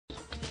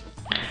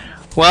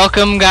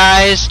Welcome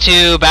guys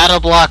to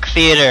Battleblock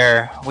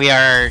Theater. We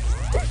are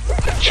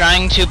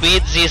trying to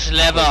beat this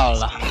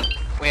level.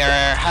 We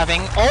are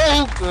having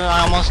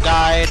I almost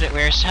died.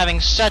 We're having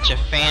such a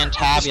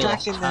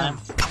fantabulous time.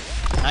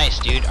 Nice,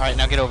 dude. Alright,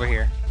 now get over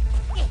here.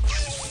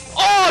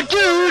 Oh,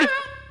 dude!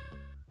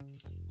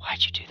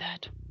 Why'd you do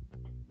that?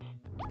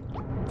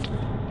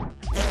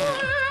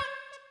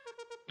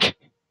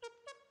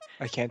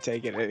 I can't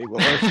take it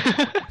anymore.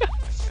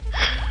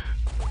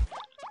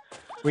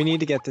 We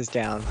need to get this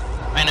down.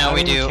 I know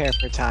we do. I don't care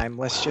for time.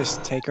 Let's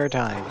just take our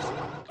time.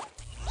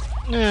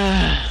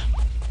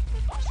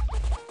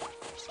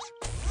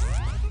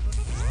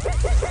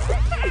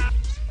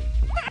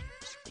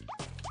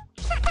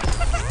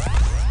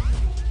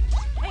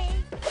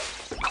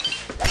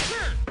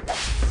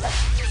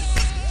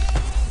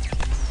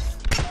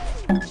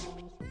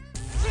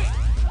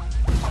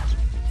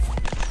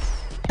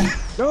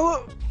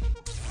 Go!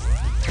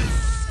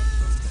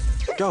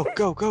 Go,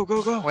 go, go,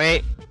 go, go!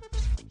 Wait.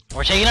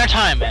 We're taking our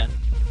time, man.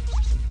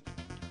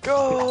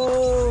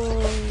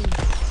 Go!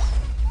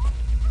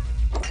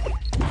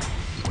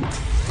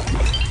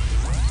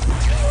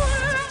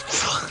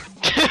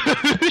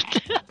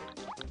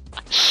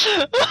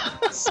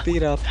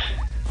 Speed up.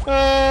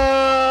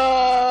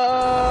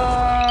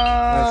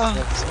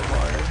 That's so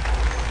hard.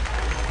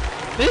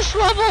 This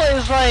level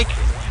is like,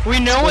 we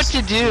know what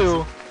to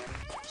do.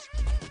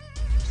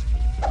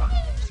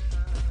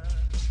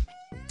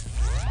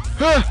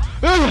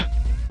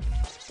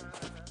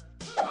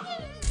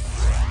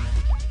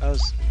 That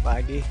was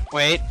laggy.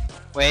 Wait,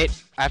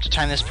 I have to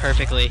time this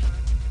perfectly.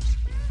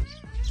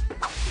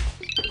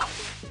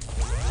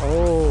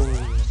 Oh.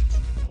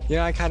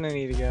 Yeah, I kinda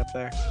need to get up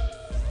there.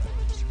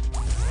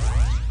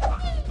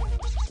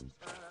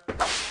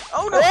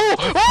 Oh no!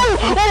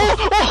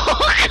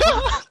 Oh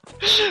God!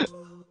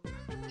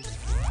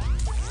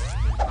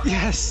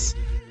 Yes!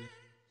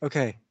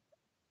 Okay.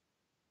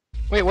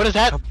 Wait, what does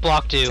that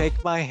block do?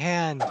 Take my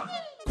hand.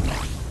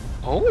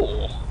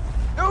 Oh.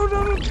 No,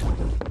 no, no!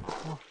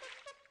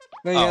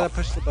 No, you gotta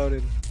push the boat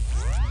in.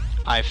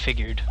 I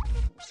figured.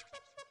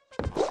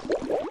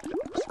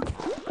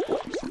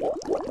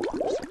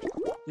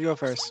 You go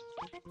first.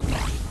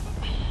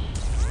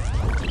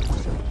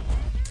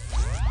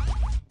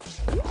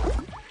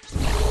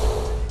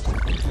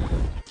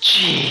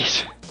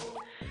 Jeez.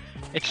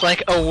 It's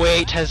like a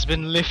weight has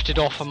been lifted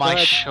off of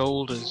my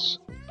shoulders.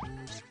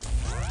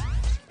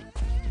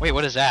 Wait,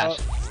 what is that?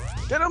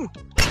 Get him!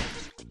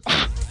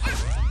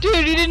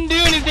 Dude, he didn't do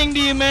anything to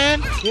you,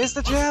 man! Here's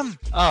the gem!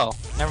 Oh,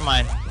 never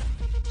mind.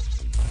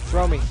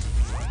 Throw me.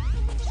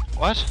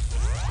 What?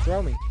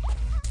 Throw me.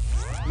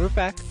 Move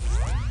back.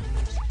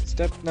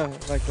 Step, no,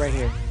 like right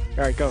here.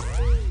 Alright, go.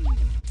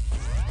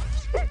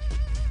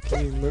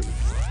 Can you move?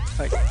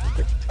 Like,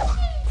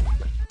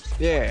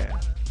 yeah.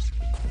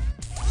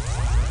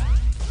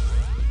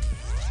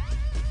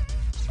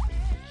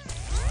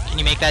 Can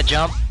you make that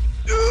jump?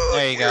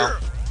 There you go.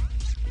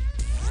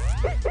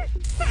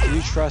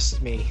 You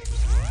trust me.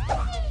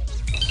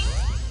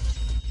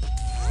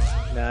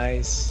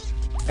 Nice.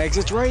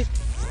 Exit's right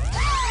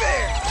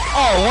there.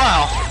 Oh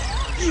wow!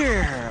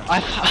 Yeah.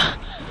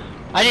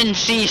 I didn't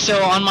see,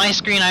 so on my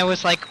screen I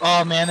was like,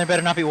 oh man, there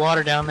better not be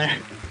water down there.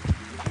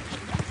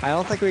 I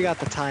don't think we got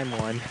the time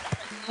one.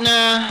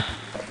 Nah.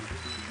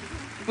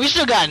 We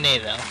still got an A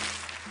though.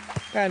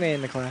 Got an A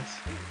in the class.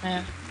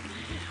 Yeah.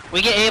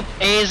 We get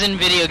A's in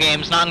video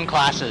games, not in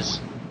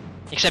classes.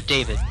 Except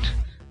David.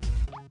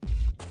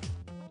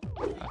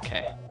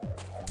 Okay.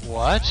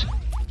 What?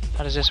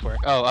 How does this work?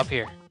 Oh, up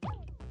here.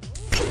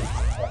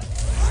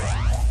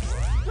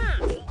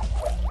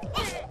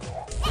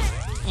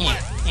 Yeah.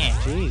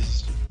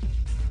 Jeez.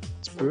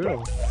 It's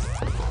brutal.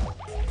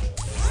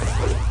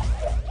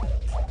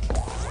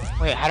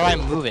 Wait, how do I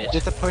move it? You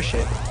have to push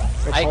it.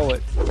 Or pull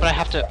it. But I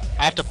have to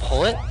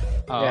pull it?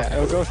 Oh, yeah, okay.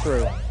 it'll go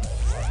through.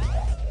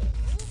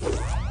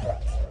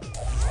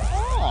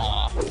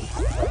 Aw.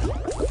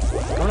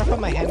 I wanna put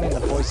my hand in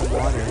the poison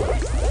water.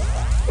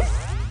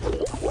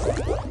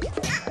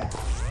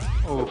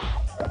 Oof.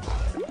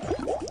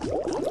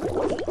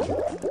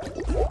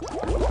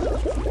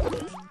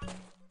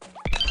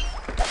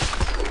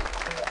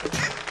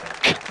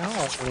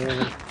 Oh.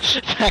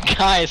 That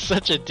guy is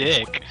such a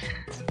dick.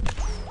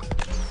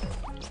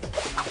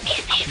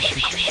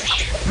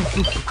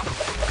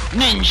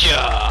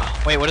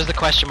 Ninja! Wait, what does the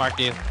question mark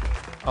do?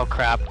 Oh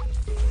crap.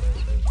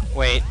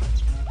 Wait.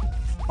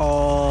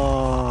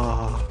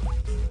 Oh.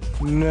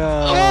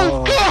 No.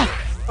 Oh god!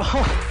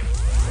 Oh.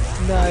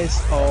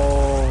 Nice.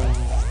 Oh.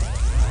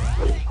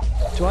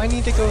 Do I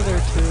need to go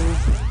there too?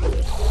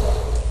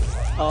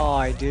 Oh,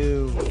 I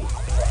do.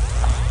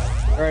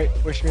 Alright,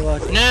 wish me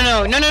luck.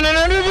 No.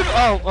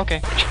 Oh,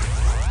 okay.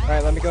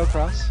 Alright, let me go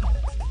across.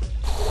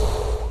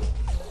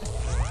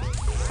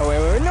 Oh,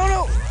 wait.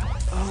 No!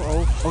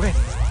 Oh, okay.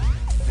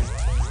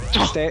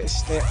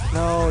 Stay.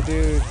 No,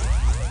 dude.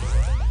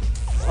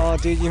 Oh,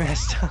 dude, you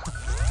messed up.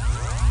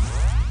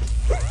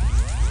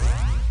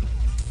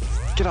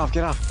 Get off.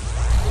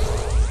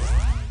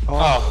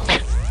 Oh.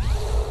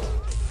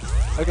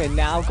 Okay,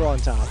 now go on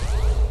top.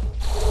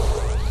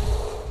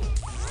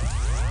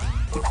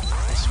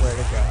 I swear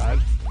to God.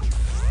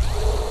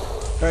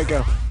 Alright,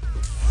 go.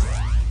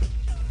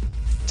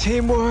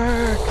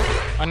 Teamwork!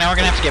 Oh, now we're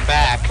gonna have to get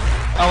back.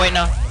 Oh, wait,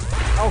 no.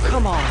 Oh,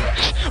 come on!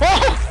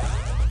 Oh!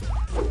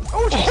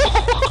 Oh,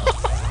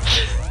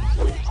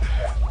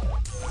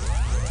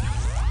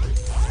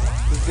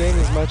 This game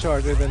is much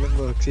harder than it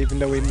looks, even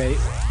though we made...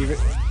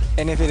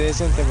 And if it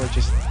isn't, then we're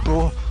just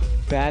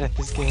bad at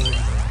this game.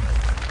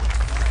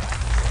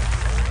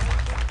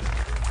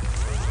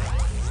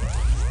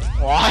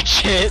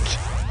 Watch it!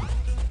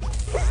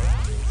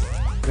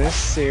 This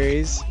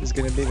series is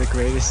gonna be the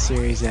greatest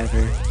series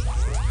ever.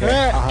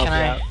 Here, I'll help Can you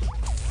I? out.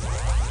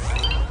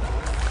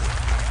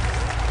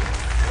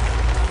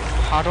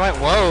 How do I?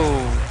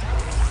 Whoa!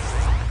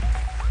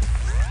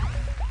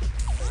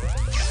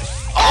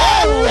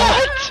 Oh,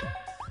 what?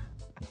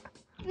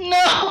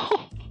 No!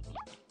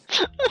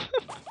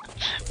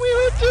 We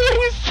were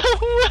doing so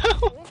well!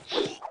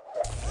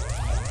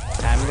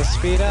 Time to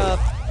speed up.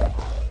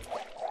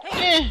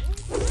 Eh.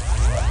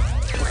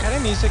 What kind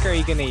of music are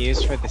you gonna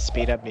use for the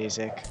speed up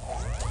music?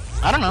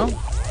 I don't know.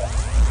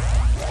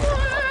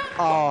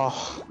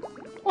 Oh,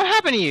 What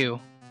happened to you?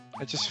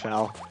 I just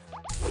fell.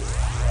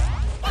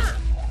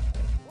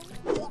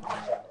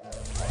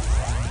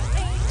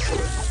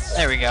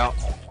 There we go.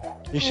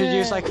 You should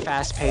use like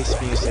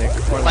fast-paced music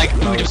or Like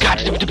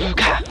Mozart.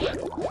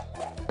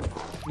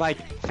 Like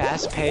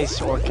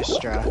fast-paced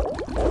orchestra.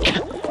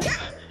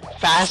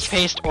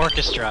 fast-paced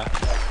orchestra.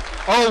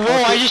 Oh,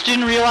 whoa! I just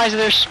didn't realize that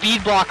there's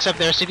speed blocks up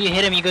there. So if you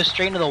hit him, you go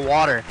straight into the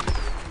water.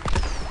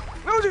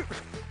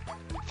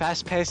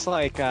 Fast-paced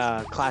like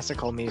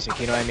classical music.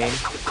 You know what I mean?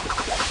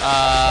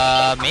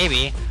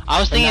 Maybe. I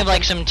was thinking of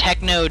like some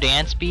techno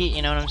dance beat.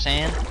 You know what I'm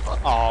saying?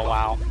 Oh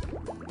wow.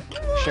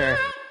 Sure.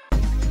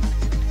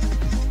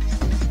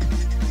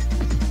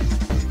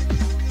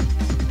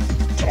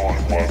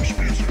 Time lapse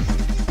music.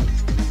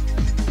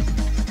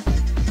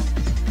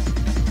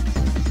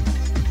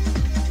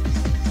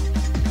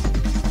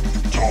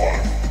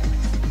 Time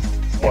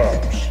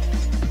lapse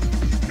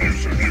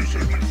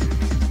music.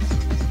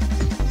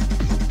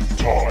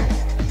 Time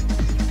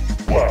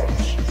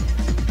lapse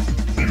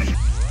music.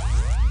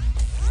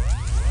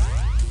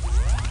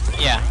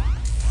 Yeah.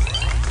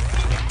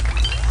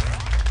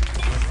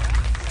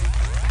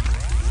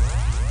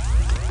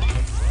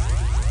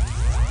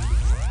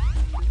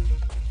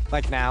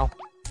 Like now.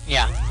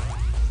 Yeah.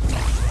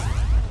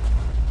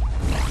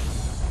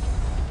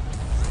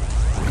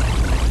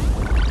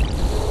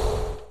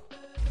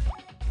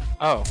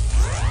 Oh.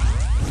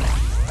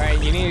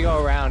 Alright, you need to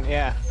go around,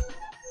 yeah.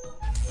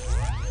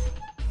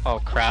 Oh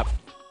crap.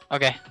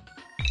 Okay.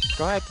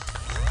 Go ahead.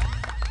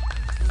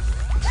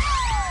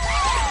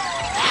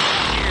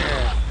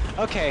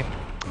 Okay,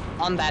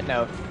 on that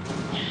note,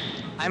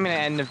 I'm gonna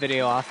end the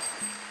video off.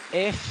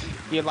 If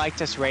you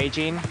liked us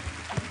raging,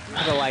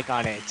 put a like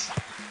on it.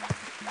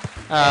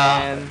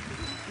 And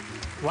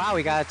wow,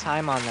 we got a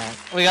time on that.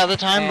 We got the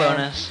time And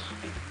bonus.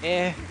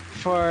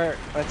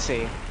 Let's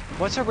see,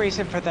 what's a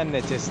reason for them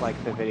to dislike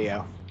the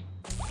video?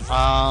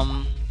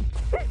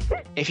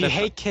 If you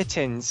hate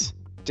kittens,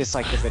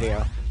 dislike the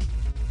video.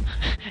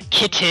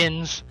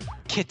 Kittens.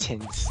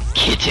 Kittens.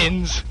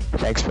 Kittens.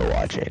 Thanks for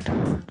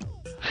watching.